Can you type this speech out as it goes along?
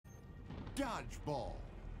Dodgeball.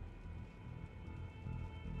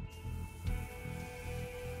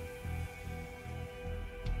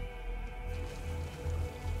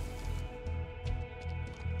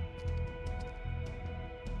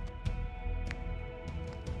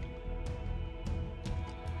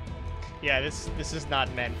 Yeah, this is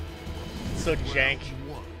not meant. It's so jank.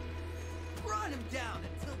 Run him down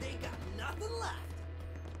until they got nothing left.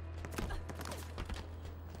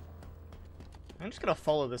 I'm just gonna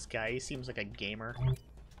follow this guy. He seems like a gamer.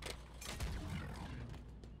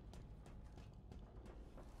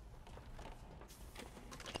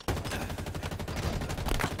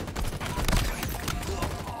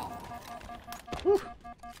 Whew.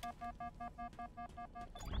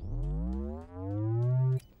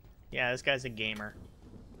 Yeah, this guy's a gamer.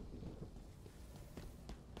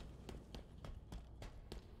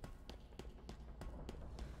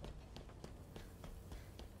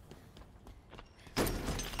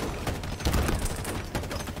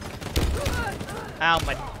 Ow,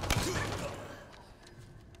 my...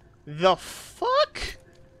 The fuck?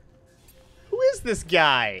 Who is this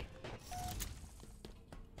guy?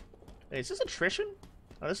 Wait, is this attrition?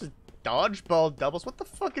 Oh, this is dodgeball doubles. What the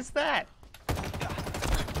fuck is that?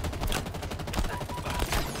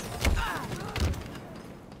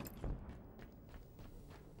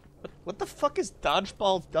 What the fuck is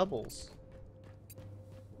dodgeball doubles?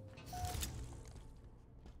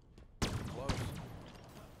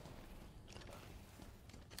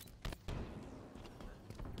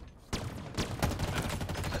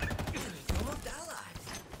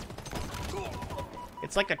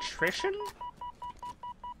 It's like attrition?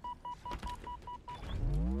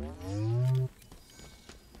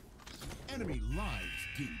 Enemy lives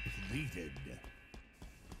depleted.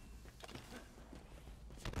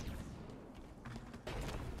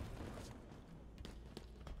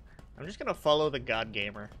 I'm just gonna follow the god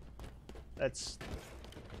gamer. That's...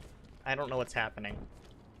 I don't know what's happening.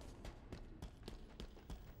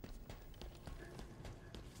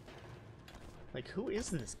 Like, who is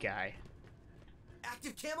this guy?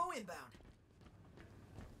 Active camo inbound.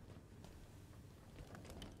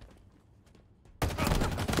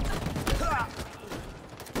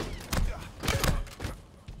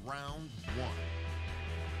 Round one.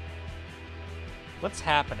 What's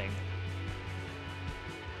happening?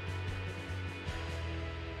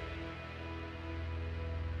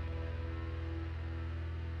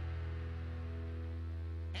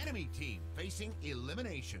 Enemy team facing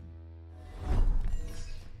elimination.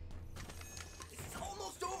 This is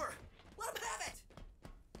almost over. Let him have it.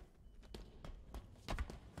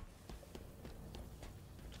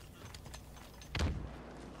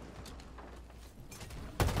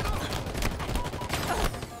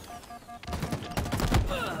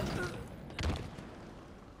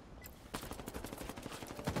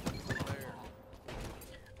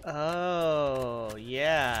 Oh,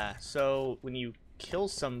 yeah. So, when you kill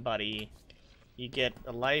somebody, you get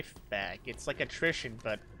a life back. It's like attrition,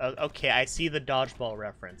 but... okay, I see the dodgeball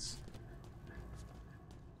reference.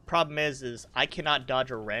 Problem is I cannot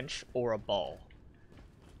dodge a wrench or a ball.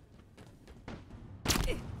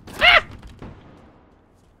 Ah!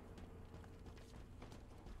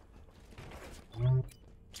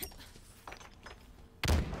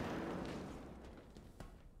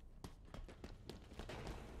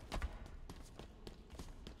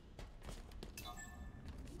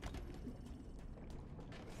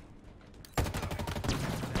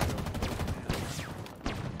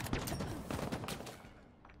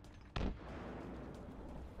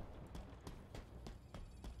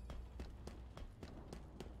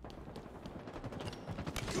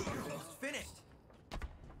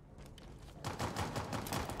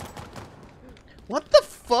 What the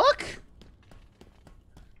fuck?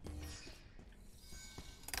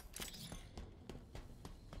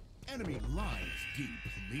 Enemy lives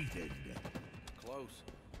depleted. Close.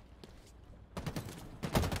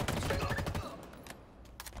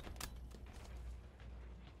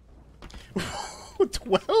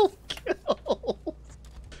 12 kills.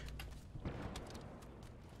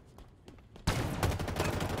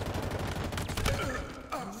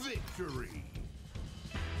 Victory.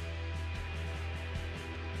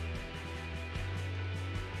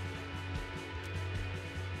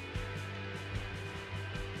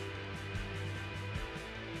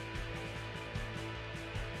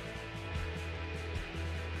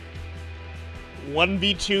 One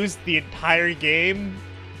v2's the entire game.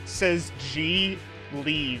 Says G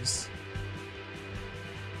leaves.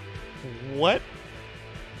 What?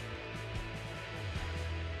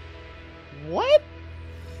 What?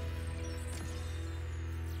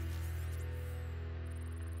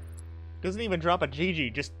 Doesn't even drop a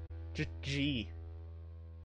GG, just Just G.